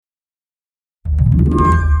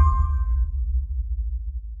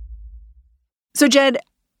So, Jed,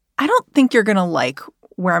 I don't think you're going to like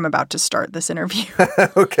where I'm about to start this interview.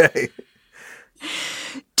 Okay.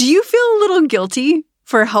 Do you feel a little guilty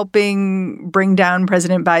for helping bring down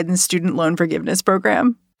President Biden's student loan forgiveness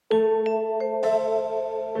program?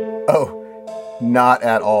 Oh, not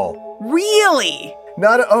at all. Really?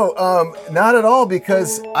 Not at all,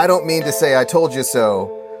 because I don't mean to say I told you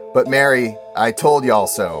so, but Mary, I told y'all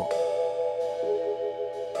so.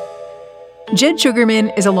 Jed Sugarman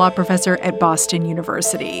is a law professor at Boston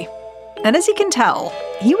University. And as you can tell,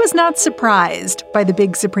 he was not surprised by the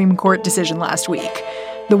big Supreme Court decision last week,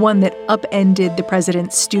 the one that upended the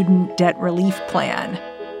president's student debt relief plan.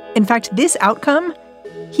 In fact, this outcome,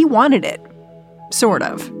 he wanted it. Sort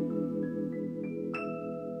of.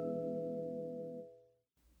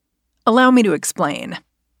 Allow me to explain.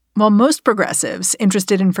 While most progressives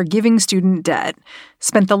interested in forgiving student debt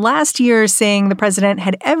spent the last year saying the president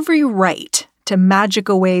had every right to magic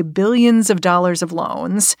away billions of dollars of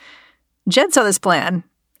loans, Jed saw this plan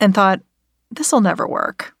and thought, this'll never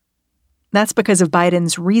work. That's because of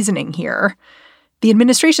Biden's reasoning here. The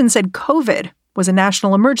administration said COVID was a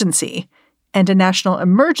national emergency, and a national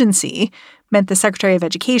emergency meant the Secretary of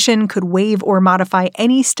Education could waive or modify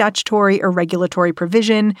any statutory or regulatory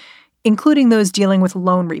provision, including those dealing with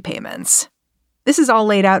loan repayments. This is all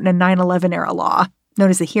laid out in a 9/11 era law, known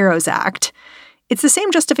as the HEROES Act. It's the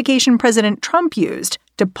same justification President Trump used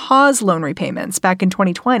to pause loan repayments back in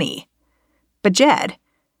 2020. But Jed,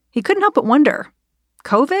 he couldn't help but wonder,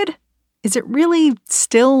 COVID? Is it really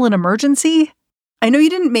still an emergency? I know you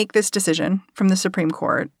didn't make this decision from the Supreme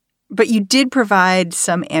Court, but you did provide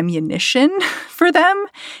some ammunition for them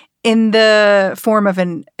in the form of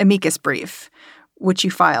an amicus brief, which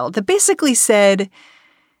you filed, that basically said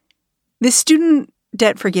the student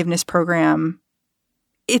debt forgiveness program,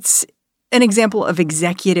 it's an example of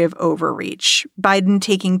executive overreach, Biden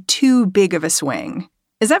taking too big of a swing.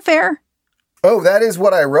 Is that fair? Oh, that is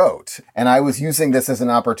what I wrote. And I was using this as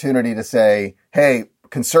an opportunity to say, hey,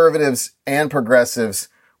 conservatives and progressives,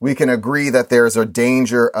 we can agree that there's a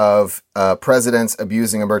danger of presidents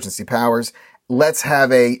abusing emergency powers. Let's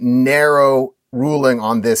have a narrow ruling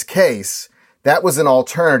on this case. That was an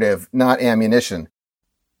alternative, not ammunition.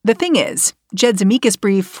 The thing is, Jed's amicus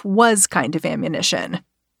brief was kind of ammunition.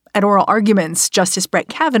 At oral arguments, Justice Brett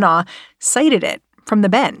Kavanaugh cited it from the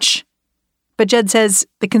bench. But Jed says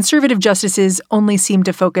the conservative justices only seemed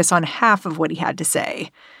to focus on half of what he had to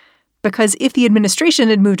say. Because if the administration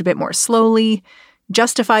had moved a bit more slowly,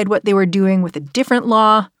 justified what they were doing with a different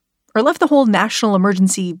law, or left the whole national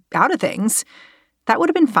emergency out of things, that would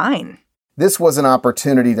have been fine. This was an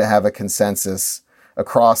opportunity to have a consensus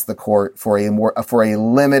across the court for a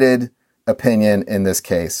limited opinion in this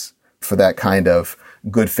case for that kind of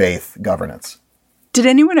good faith governance. Did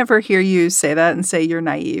anyone ever hear you say that and say you're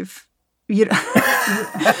naive?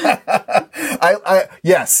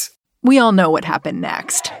 Yes. We all know what happened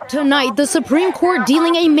next. Tonight, the Supreme Court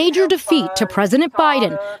dealing a major defeat to President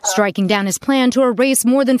Biden, striking down his plan to erase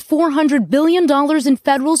more than $400 billion in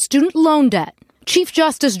federal student loan debt. Chief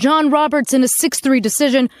Justice John Roberts, in a 6-3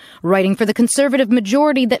 decision, writing for the conservative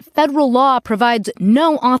majority that federal law provides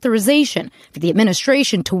no authorization for the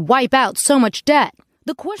administration to wipe out so much debt.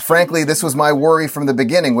 Frankly, this was my worry from the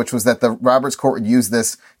beginning, which was that the Roberts Court would use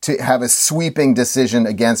this to have a sweeping decision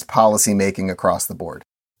against policymaking across the board.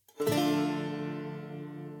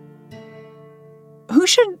 Who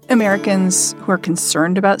should Americans who are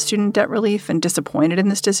concerned about student debt relief and disappointed in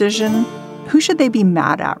this decision, who should they be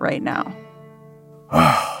mad at right now?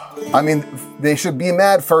 I mean, they should be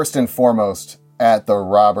mad first and foremost at the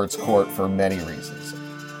Roberts Court for many reasons.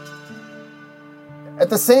 At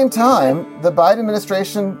the same time, the Biden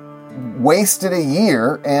administration wasted a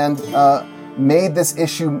year and made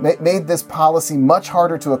this policy much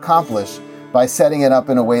harder to accomplish by setting it up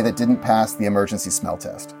in a way that didn't pass the emergency smell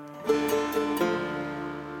test.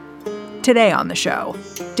 Today on the show,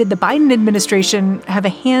 did the Biden administration have a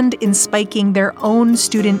hand in spiking their own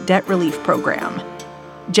student debt relief program?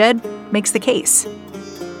 Jed makes the case.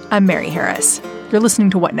 I'm Mary Harris. You're listening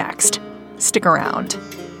to What Next? Stick around.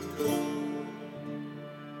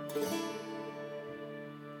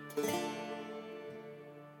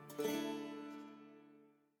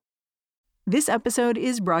 This episode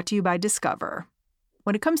is brought to you by Discover.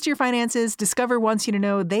 When it comes to your finances, Discover wants you to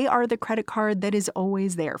know they are the credit card that is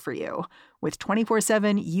always there for you. With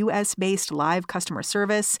 24/7 U.S.-based live customer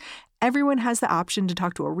service, everyone has the option to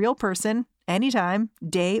talk to a real person anytime,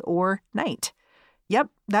 day or night. Yep,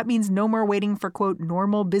 that means no more waiting for, quote,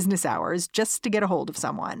 normal business hours just to get a hold of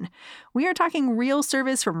someone. We are talking real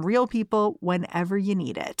service from real people whenever you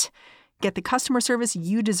need it. Get the customer service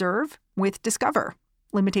you deserve with Discover.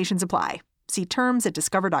 Limitations apply. See terms at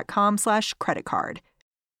discover.com/creditcard.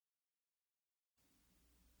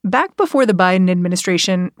 Back before the Biden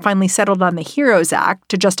administration finally settled on the HEROES Act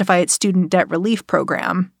to justify its student debt relief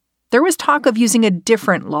program, there was talk of using a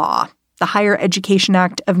different law, the Higher Education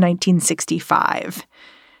Act of 1965.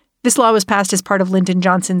 This law was passed as part of Lyndon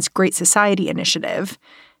Johnson's Great Society initiative.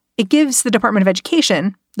 It gives the Department of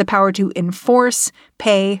Education the power to enforce,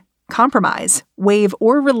 pay, compromise, waive,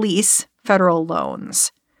 or release federal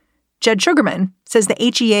loans. Jed Sugarman says the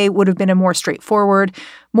HEA would have been a more straightforward,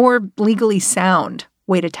 more legally sound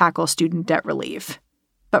way to tackle student debt relief.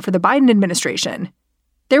 But for the Biden administration,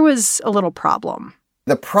 there was a little problem.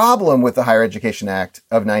 The problem with the Higher Education Act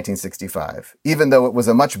of 1965, even though it was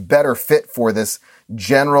a much better fit for this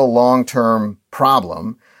general long-term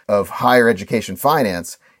problem of higher education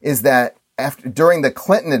finance, is that during the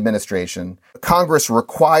Clinton administration, Congress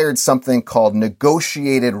required something called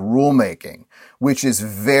negotiated rulemaking, which is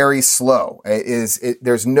very slow.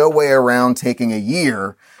 There's no way around taking a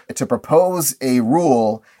year to propose a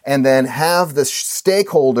rule and then have the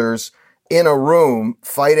stakeholders in a room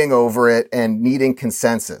fighting over it and needing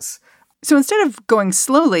consensus. So instead of going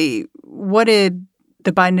slowly, what did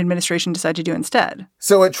the Biden administration decide to do instead?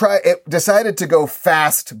 So it decided to go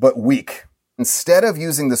fast but weak. Instead of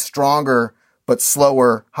using the stronger but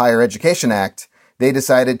slower Higher Education Act, they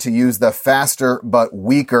decided to use the faster but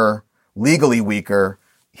weaker, legally weaker,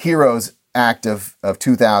 HEROES Act of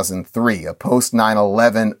 2003, a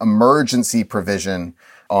post-9/11 emergency provision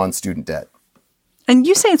on student debt. And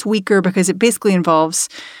you say it's weaker because it basically involves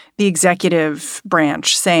the executive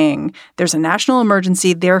branch saying there's a national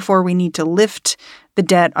emergency, therefore we need to lift the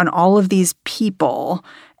debt on all of these people.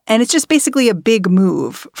 And it's just basically a big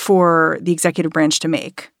move for the executive branch to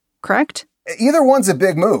make, correct? Either one's a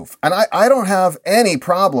big move. And I don't have any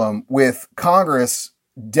problem with Congress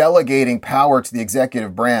delegating power to the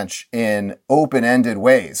executive branch in open-ended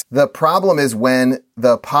ways. The problem is when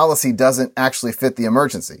the policy doesn't actually fit the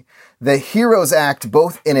emergency. The HEROES Act,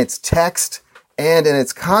 both in its text and in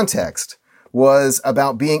its context, was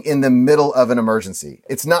about being in the middle of an emergency.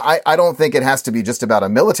 It's not, I don't think it has to be just about a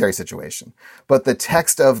military situation, but the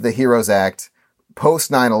text of the HEROES Act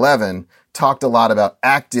post 9/11 talked a lot about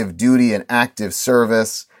active duty and active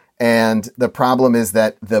service. And the problem is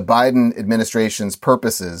that the Biden administration's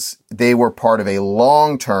purposes, they were part of a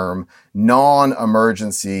long-term,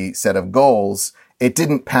 non-emergency set of goals. It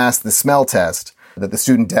didn't pass the smell test that the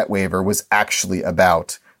student debt waiver was actually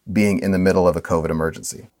about being in the middle of a COVID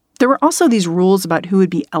emergency. There were also these rules about who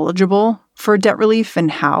would be eligible for debt relief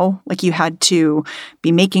and how. Like you had to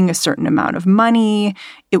be making a certain amount of money.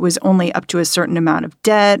 It was only up to a certain amount of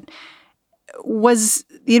debt. Was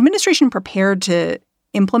the administration prepared to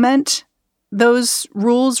implement those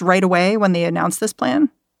rules right away when they announced this plan?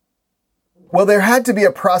 Well, there had to be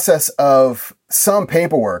a process of some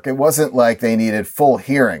paperwork. It wasn't like they needed full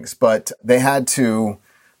hearings, but they had to,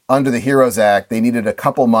 under the HEROES Act, they needed a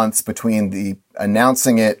couple months between the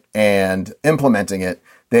announcing it and implementing it.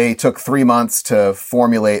 They took 3 months to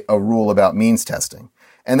formulate a rule about means testing.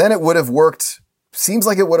 And then it would have worked, seems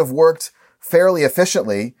like it would have worked fairly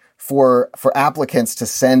efficiently for applicants to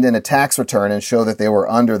send in a tax return and show that they were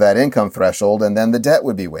under that income threshold, and then the debt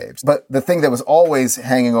would be waived. But the thing that was always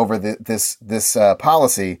hanging over this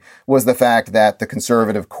policy was the fact that the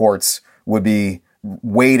conservative courts would be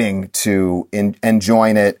waiting to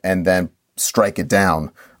enjoin it and then strike it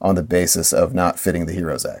down on the basis of not fitting the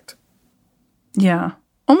HEROES Act. Yeah.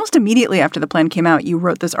 Almost immediately after the plan came out, you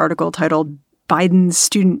wrote this article titled "Biden's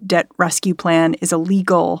Student Debt Rescue Plan is a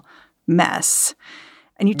Legal Mess."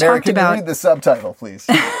 And you Mary, talked about... Can you read the subtitle, please?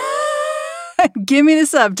 Give me the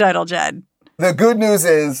subtitle, Jed. The good news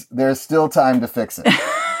is there's still time to fix it.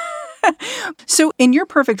 So in your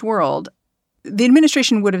perfect world, the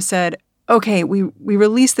administration would have said, okay, we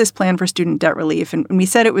released this plan for student debt relief, and we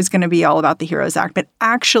said it was going to be all about the HEROES Act, but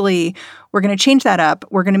actually we're going to change that up.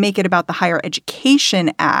 We're going to make it about the Higher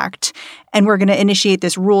Education Act, and we're going to initiate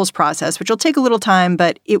this rules process, which will take a little time,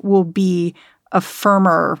 but it will be a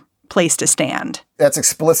firmer place to stand. That's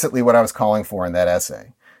explicitly what I was calling for in that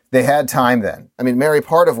essay. They had time then. I mean, Mary,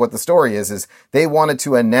 part of what the story is they wanted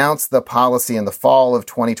to announce the policy in the fall of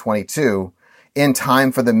 2022 in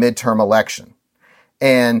time for the midterm election.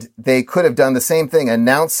 And they could have done the same thing,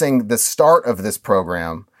 announcing the start of this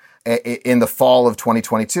program in the fall of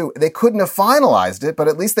 2022. They couldn't have finalized it, but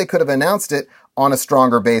at least they could have announced it on a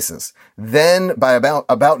stronger basis. Then by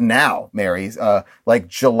about now, Mary, like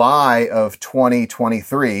July of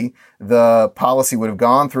 2023, the policy would have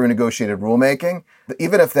gone through negotiated rulemaking.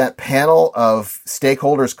 Even if that panel of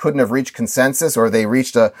stakeholders couldn't have reached consensus, or they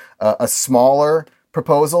reached a smaller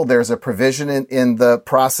proposal, there's a provision in the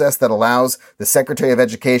process that allows the Secretary of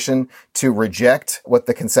Education to reject what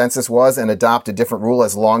the consensus was and adopt a different rule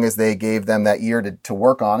as long as they gave them that year to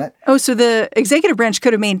work on it. Oh, so the executive branch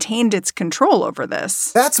could have maintained its control over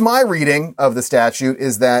this. That's my reading of the statute,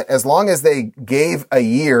 is that as long as they gave a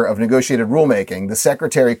year of negotiated rulemaking, the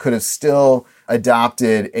Secretary could have still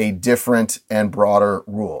adopted a different and broader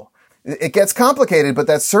rule. It gets complicated, but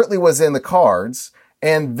that certainly was in the cards.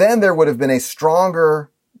 And then there would have been a stronger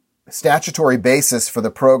statutory basis for the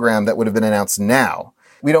program that would have been announced now.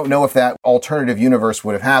 We don't know if that alternative universe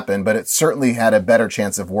would have happened, but it certainly had a better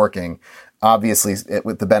chance of working, obviously,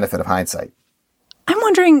 with the benefit of hindsight. I'm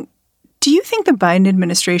wondering, do you think the Biden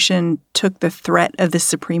administration took the threat of the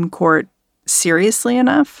Supreme Court seriously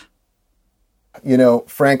enough? You know,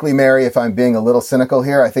 frankly, Mary, if I'm being a little cynical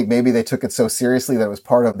here, I think maybe they took it so seriously that it was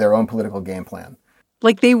part of their own political game plan.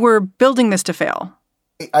 Like they were building this to fail.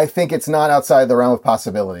 I think it's not outside the realm of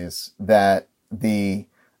possibilities that the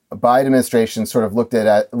Biden administration sort of looked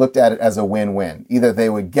at it as a win-win. Either they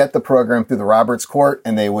would get the program through the Roberts Court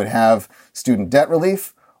and they would have student debt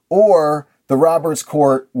relief, or the Roberts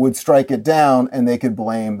Court would strike it down and they could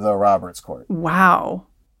blame the Roberts Court. Wow.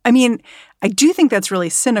 I mean, I do think that's really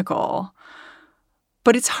cynical,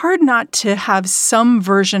 but it's hard not to have some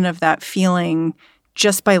version of that feeling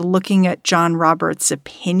just by looking at John Roberts'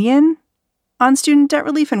 opinion on student debt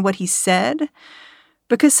relief and what he said,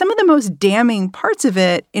 because some of the most damning parts of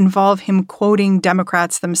it involve him quoting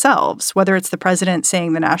Democrats themselves, whether it's the president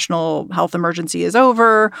saying the national health emergency is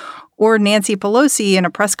over, or Nancy Pelosi in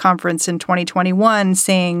a press conference in 2021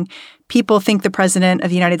 saying people think the president of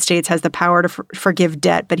the United States has the power to forgive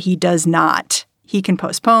debt, but he does not. He can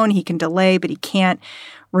postpone, he can delay, but he can't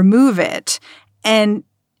remove it. And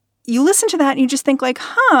you listen to that and you just think like,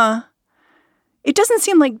 it doesn't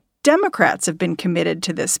seem like Democrats have been committed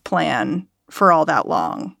to this plan for all that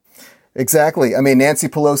long. Exactly. I mean, Nancy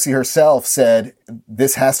Pelosi herself said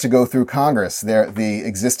this has to go through Congress. The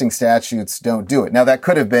existing statutes don't do it. Now, that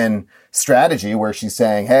could have been strategy where she's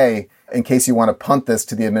saying, hey, in case you want to punt this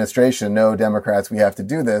to the administration, no, Democrats, we have to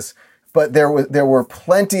do this. But there were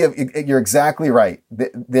plenty of, you're exactly right.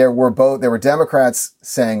 There were Democrats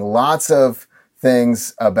saying lots of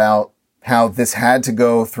things about how this had to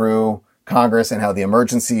go through Congress and how the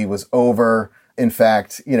emergency was over. In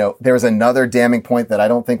fact, there was another damning point that I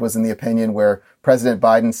don't think was in the opinion where President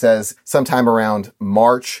Biden says sometime around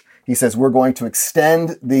March, he says, we're going to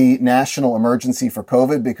extend the national emergency for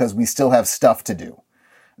COVID because we still have stuff to do.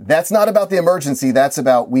 That's not about the emergency. That's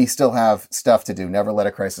about we still have stuff to do. Never let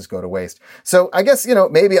a crisis go to waste. So I guess,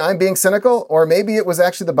 maybe I'm being cynical, or maybe it was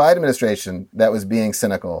actually the Biden administration that was being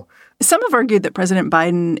cynical. Some have argued that President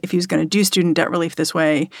Biden, if he was going to do student debt relief this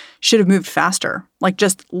way, should have moved faster, like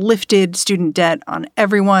just lifted student debt on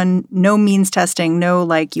everyone, no means testing,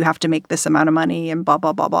 no you have to make this amount of money and blah,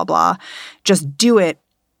 blah, blah, blah, blah. Just do it.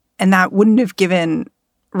 And that wouldn't have given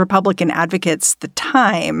Republican advocates the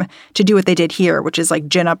time to do what they did here, which is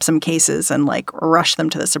gin up some cases and rush them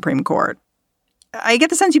to the Supreme Court. I get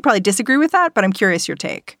the sense you probably disagree with that, but I'm curious your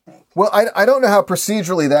take. Well, I don't know how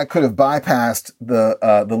procedurally that could have bypassed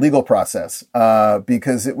the legal process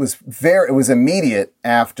because it was immediate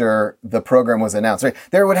after the program was announced. Right?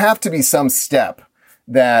 There would have to be some step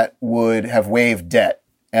that would have waived debt.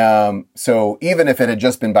 So even if it had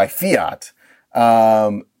just been by fiat,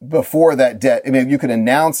 before that debt, you could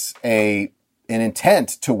announce an intent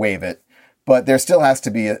to waive it, but there still has to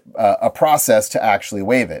be a process to actually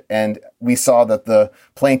waive it. And we saw that the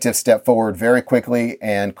plaintiffs stepped forward very quickly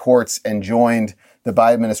and courts enjoined the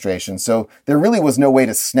Biden administration. So there really was no way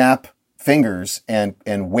to snap fingers and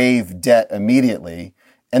waive debt immediately.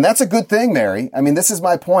 And that's a good thing, Mary. This is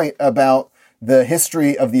my point about the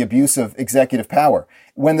history of the abuse of executive power.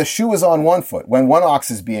 When the shoe is on one foot, when one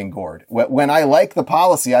ox is being gored, when I like the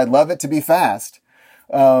policy, I'd love it to be fast.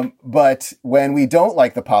 But when we don't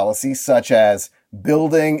like the policy, such as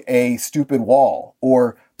building a stupid wall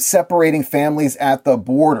or separating families at the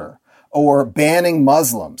border or banning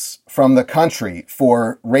Muslims from the country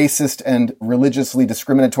for racist and religiously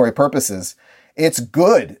discriminatory purposes, it's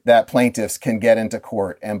good that plaintiffs can get into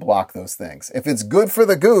court and block those things. If it's good for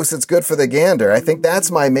the goose, it's good for the gander. I think that's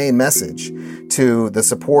my main message to the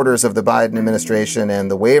supporters of the Biden administration and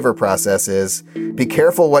the waiver process is be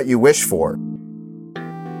careful what you wish for.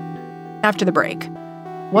 After the break,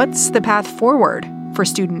 what's the path forward for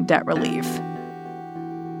student debt relief?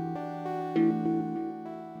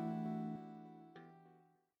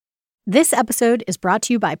 This episode is brought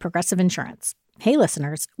to you by Progressive Insurance. Hey,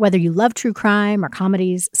 listeners, whether you love true crime or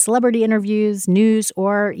comedies, celebrity interviews, news,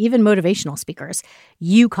 or even motivational speakers,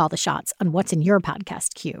 you call the shots on what's in your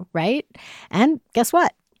podcast queue, right? And guess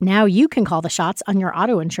what? Now you can call the shots on your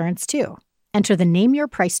auto insurance, too. Enter the Name Your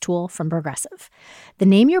Price tool from Progressive. The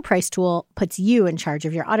Name Your Price tool puts you in charge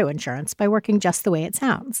of your auto insurance by working just the way it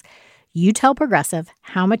sounds. You tell Progressive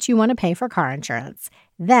how much you want to pay for car insurance.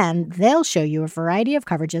 Then they'll show you a variety of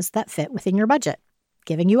coverages that fit within your budget,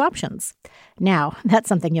 giving you options. Now, that's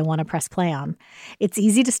something you'll want to press play on. It's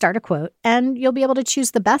easy to start a quote, and you'll be able to choose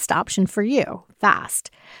the best option for you, fast.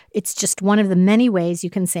 It's just one of the many ways you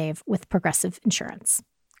can save with Progressive Insurance.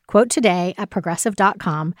 Quote today at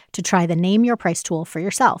Progressive.com to try the Name Your Price tool for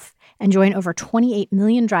yourself and join over 28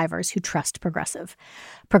 million drivers who trust Progressive.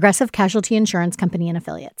 Progressive Casualty Insurance Company and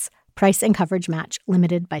Affiliates. Price and coverage match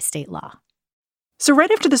limited by state law. So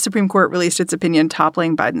right after the Supreme Court released its opinion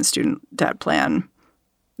toppling Biden's student debt plan,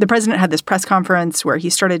 the president had this press conference where he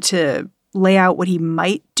started to lay out what he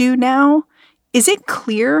might do now. Is it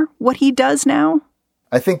clear what he does now?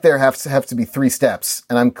 I think there have to be 3 steps,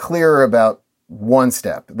 and I'm clearer about one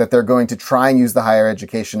step, that they're going to try and use the Higher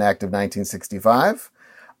Education Act of 1965.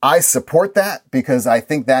 I support that because I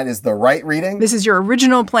think that is the right reading. This is your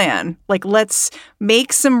original plan. Like, let's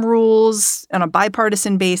make some rules on a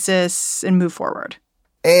bipartisan basis and move forward.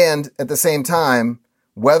 And at the same time,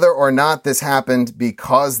 whether or not this happened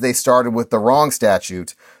because they started with the wrong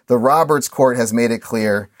statute, the Roberts Court has made it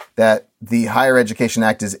clear that the Higher Education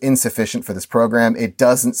Act is insufficient for this program. It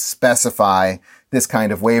doesn't specify this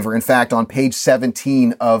kind of waiver. In fact, on page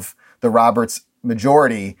 17 of the Roberts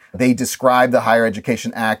majority, they describe the Higher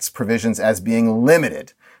Education Act's provisions as being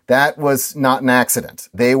limited. That was not an accident.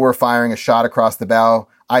 They were firing a shot across the bow,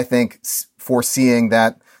 I think, foreseeing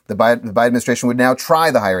that the Biden administration would now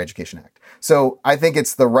try the Higher Education Act. So I think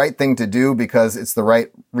it's the right thing to do because it's the right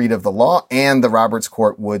read of the law, and the Roberts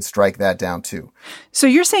Court would strike that down too. So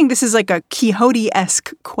you're saying this is like a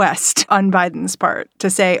Quixote-esque quest on Biden's part to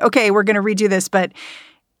say, okay, we're going to redo this, but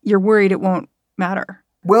you're worried it won't matter.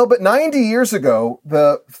 Well, but 90 years ago,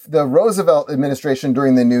 the Roosevelt administration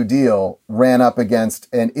during the New Deal ran up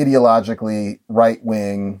against an ideologically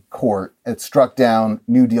right-wing court. It struck down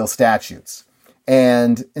New Deal statutes.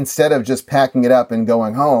 And instead of just packing it up and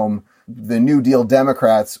going home, the New Deal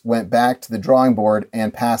Democrats went back to the drawing board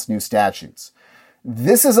and passed new statutes.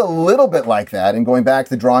 This is a little bit like that, and going back to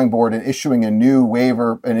the drawing board and issuing a new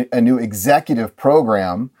waiver, a new executive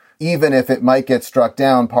program. Even if it might get struck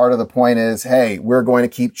down, part of the point is, hey, we're going to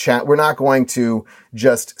keep we're not going to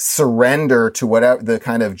just surrender to whatever the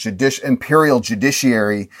kind of imperial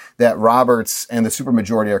judiciary that Roberts and the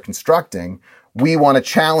supermajority are constructing. We want to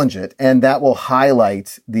challenge it, and that will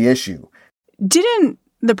highlight the issue. Didn't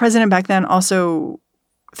the president back then also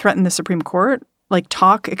threaten the Supreme Court? Like,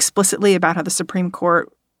 talk explicitly about how the Supreme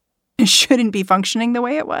Court shouldn't be functioning the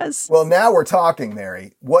way it was? Well, now we're talking,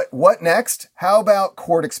 Mary. What next? How about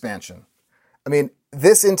court expansion? I mean,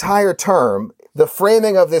 this entire term, the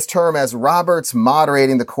framing of this term as Roberts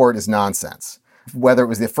moderating the court is nonsense. Whether it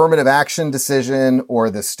was the affirmative action decision or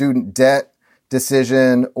the student debt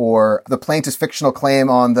decision or the plaintiff's fictional claim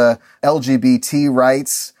on the LGBT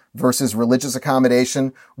rights versus religious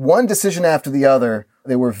accommodation, one decision after the other,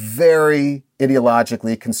 they were very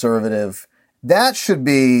ideologically conservative. That should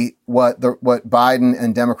be what Biden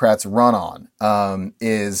and Democrats run on,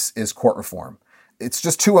 is court reform. It's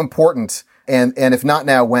just too important. And if not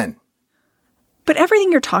now, when? But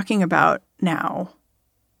everything you're talking about now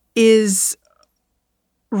is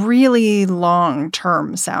really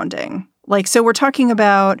long-term sounding. Like, so we're talking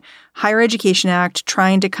about Higher Education Act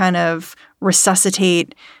trying to kind of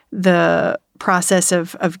resuscitate the process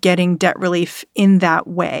of getting debt relief in that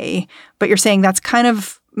way. But you're saying that's kind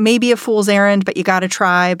of maybe a fool's errand, but you got to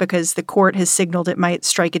try because the court has signaled it might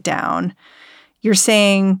strike it down. You're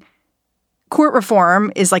saying court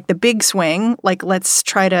reform is like the big swing, like let's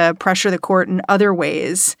try to pressure the court in other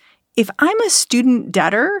ways. If I'm a student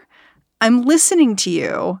debtor, I'm listening to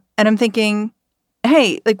you and I'm thinking,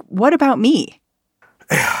 hey, like, what about me?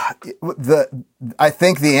 I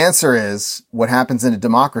think the answer is what happens in a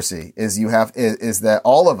democracy is that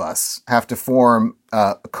all of us have to form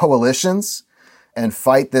coalitions and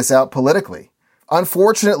fight this out politically.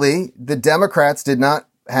 Unfortunately, the Democrats did not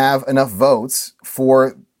have enough votes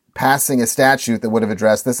for passing a statute that would have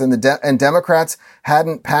addressed this, and Democrats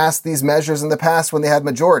hadn't passed these measures in the past when they had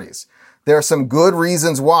majorities. There are some good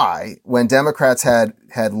reasons why, when Democrats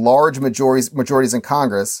had large majorities in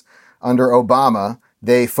Congress under Obama,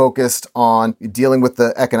 they focused on dealing with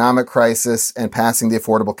the economic crisis and passing the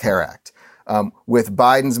Affordable Care Act. With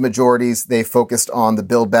Biden's majorities, they focused on the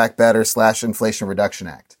Build Back Better / Inflation Reduction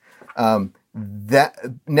Act. That,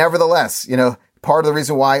 nevertheless, part of the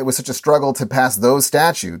reason why it was such a struggle to pass those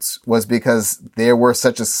statutes was because there were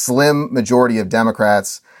such a slim majority of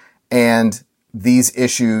Democrats, and these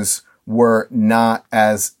issues were not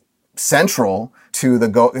as central to the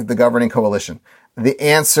governing coalition. The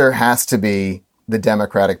answer has to be the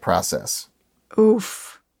democratic process.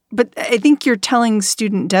 Oof. But I think you're telling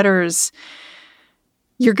student debtors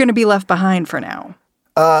you're going to be left behind for now.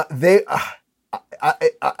 I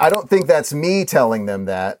don't think that's me telling them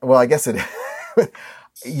that. Well, I guess it is.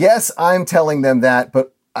 Yes, I'm telling them that,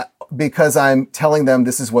 but because I'm telling them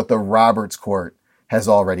this is what the Roberts Court has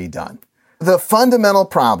already done. The fundamental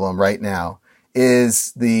problem right now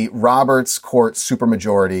is the Roberts Court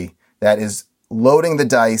supermajority that is loading the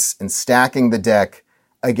dice and stacking the deck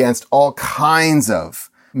against all kinds of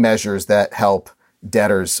measures that help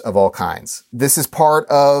debtors of all kinds. This is part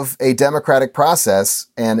of a democratic process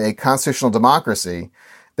and a constitutional democracy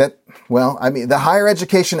that, the Higher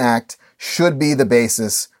Education Act should be the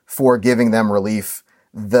basis for giving them relief.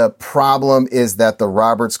 The problem is that the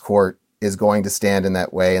Roberts Court is going to stand in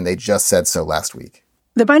that way, and they just said so last week.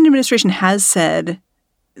 The Biden administration has said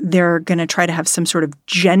they're going to try to have some sort of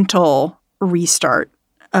gentle restart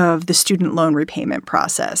of the student loan repayment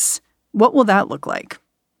process. What will that look like?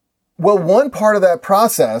 Well, one part of that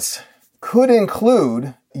process could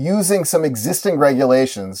include using some existing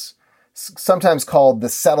regulations, sometimes called the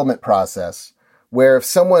settlement process, where if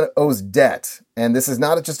someone owes debt, and this is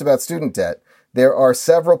not just about student debt, there are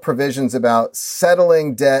several provisions about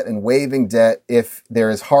settling debt and waiving debt if there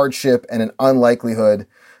is hardship and an unlikelihood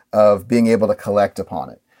of being able to collect upon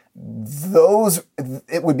it.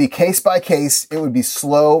 It would be case by case. It would be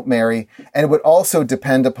slow, Mary, and it would also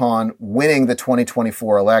depend upon winning the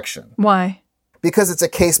 2024 election. Why? Because it's a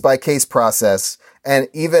case by case process. And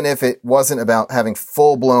even if it wasn't about having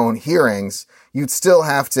full blown hearings, you'd still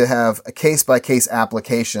have to have a case by case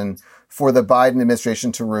application for the Biden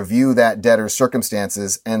administration to review that debtor's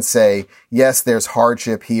circumstances and say, yes, there's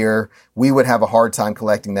hardship here. We would have a hard time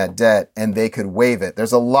collecting that debt, and they could waive it.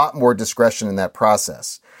 There's a lot more discretion in that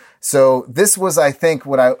process. So this was, I think,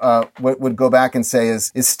 what I would go back and say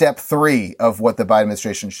is step 3 of what the Biden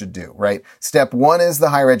administration should do, right? Step 1 is the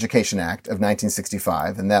Higher Education Act of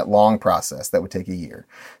 1965 and that long process that would take a year.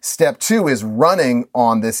 Step 2 is running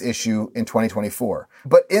on this issue in 2024.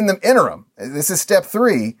 But in the interim, this is step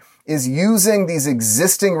 3, is using these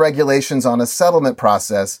existing regulations on a settlement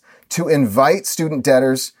process to invite student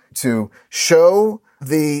debtors to show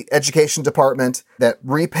the education department that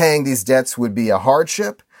repaying these debts would be a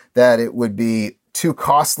hardship, that it would be too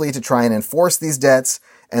costly to try and enforce these debts,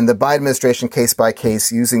 and the Biden administration, case by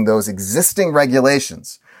case, using those existing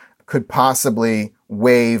regulations, could possibly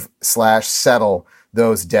waive/settle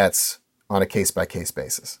those debts on a case-by-case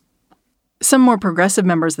basis. Some more progressive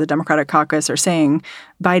members of the Democratic caucus are saying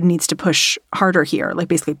Biden needs to push harder here, like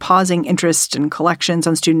basically pausing interest and collections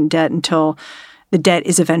on student debt until the debt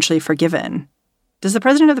is eventually forgiven. Does the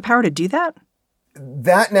president have the power to do that?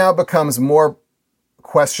 That now becomes more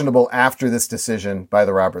questionable after this decision by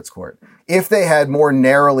the Roberts Court. If they had more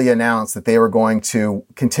narrowly announced that they were going to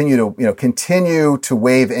continue to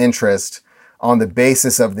waive interest on the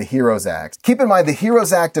basis of the HEROES Act. Keep in mind, the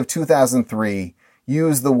HEROES Act of 2003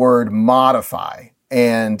 used the word modify,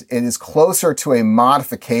 and it is closer to a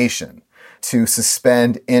modification to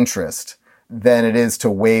suspend interest than it is to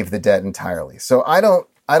waive the debt entirely. So I don't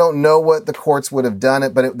know what the courts would have done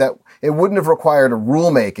it, but it wouldn't have required a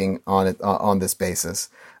rulemaking on it on this basis.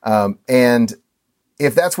 And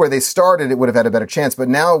if that's where they started, it would have had a better chance. But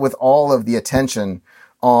now with all of the attention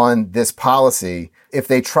on this policy, if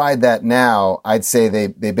they tried that now, I'd say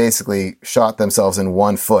they basically shot themselves in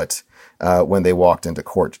one foot when they walked into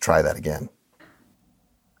court to try that again.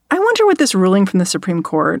 I wonder what this ruling from the Supreme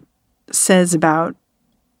Court says about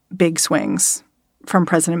big swings from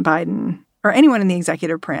President Biden or anyone in the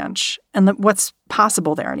executive branch and what's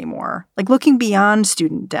possible there anymore. Like looking beyond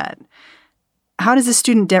student debt, how does the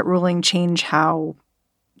student debt ruling change how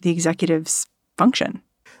the executives function?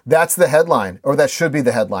 That's the headline, or that should be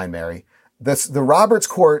the headline, Mary. The Roberts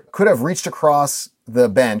Court could have reached across the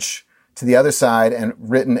bench to the other side and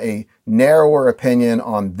written a narrower opinion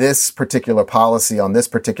on this particular policy, on this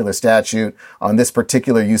particular statute, on this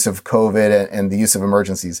particular use of COVID and the use of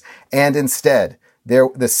emergencies. And instead,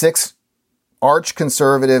 the 6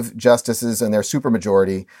 arch-conservative justices and their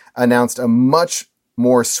supermajority announced a much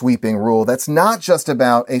more sweeping rule that's not just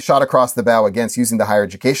about a shot across the bow against using the Higher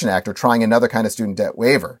Education Act or trying another kind of student debt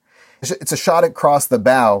waiver. It's a shot across the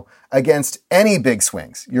bow against any big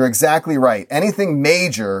swings. You're exactly right. Anything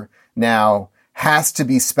major now has to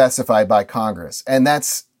be specified by Congress. And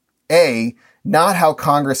that's not how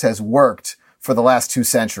Congress has worked for the last 2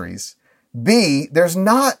 centuries. B, there's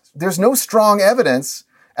no strong evidence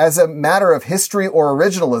as a matter of history or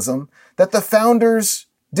originalism that the founders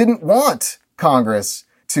didn't want Congress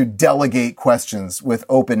to delegate questions with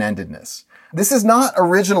open-endedness. This is not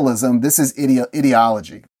originalism, this is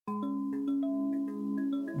ideology.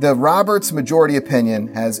 The Roberts majority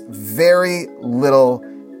opinion has very little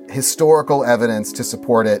historical evidence to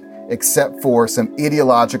support it, except for some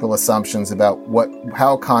ideological assumptions about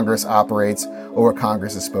how Congress operates or what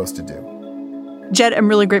Congress is supposed to do. Jed, I'm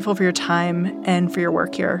really grateful for your time and for your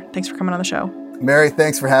work here. Thanks for coming on the show. Mary,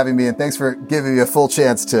 thanks for having me, and thanks for giving me a full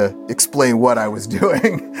chance to explain what I was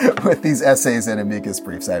doing with these essays and amicus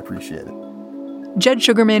briefs. I appreciate it. Jed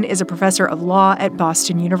Sugarman is a professor of law at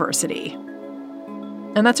Boston University.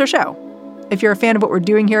 And that's our show. If you're a fan of what we're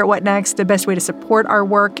doing here at What Next, the best way to support our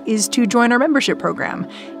work is to join our membership program.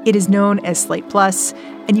 It is known as Slate Plus,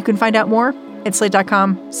 and you can find out more at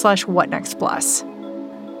slate.com/whatnextplus.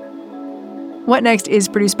 What Next is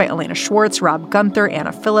produced by Elena Schwartz, Rob Gunther,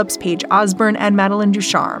 Anna Phillips, Paige Osborne, and Madeline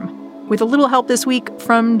Ducharme, with a little help this week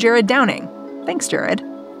from Jared Downing. Thanks, Jared.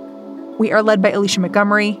 We are led by Alicia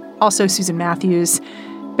Montgomery, also Susan Matthews.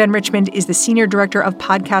 Ben Richmond is the Senior Director of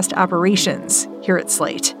Podcast Operations here at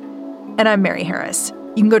Slate. And I'm Mary Harris.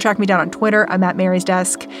 You can go track me down on Twitter. I'm at Mary's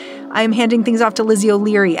Desk. I'm handing things off to Lizzie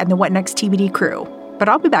O'Leary and the What Next TBD crew. But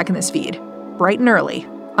I'll be back in this feed, bright and early,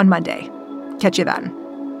 on Monday. Catch you then.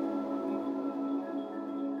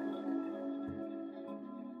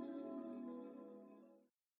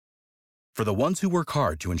 For the ones who work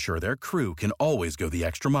hard to ensure their crew can always go the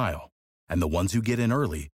extra mile, and the ones who get in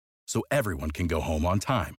early so everyone can go home on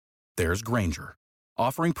time, there's Grainger,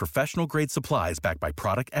 offering professional-grade supplies backed by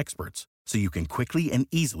product experts so you can quickly and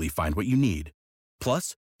easily find what you need.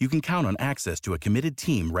 Plus, you can count on access to a committed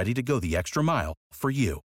team ready to go the extra mile for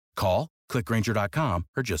you. Call, click Grainger.com,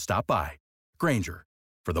 or just stop by. Grainger,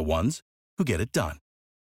 for the ones who get it done.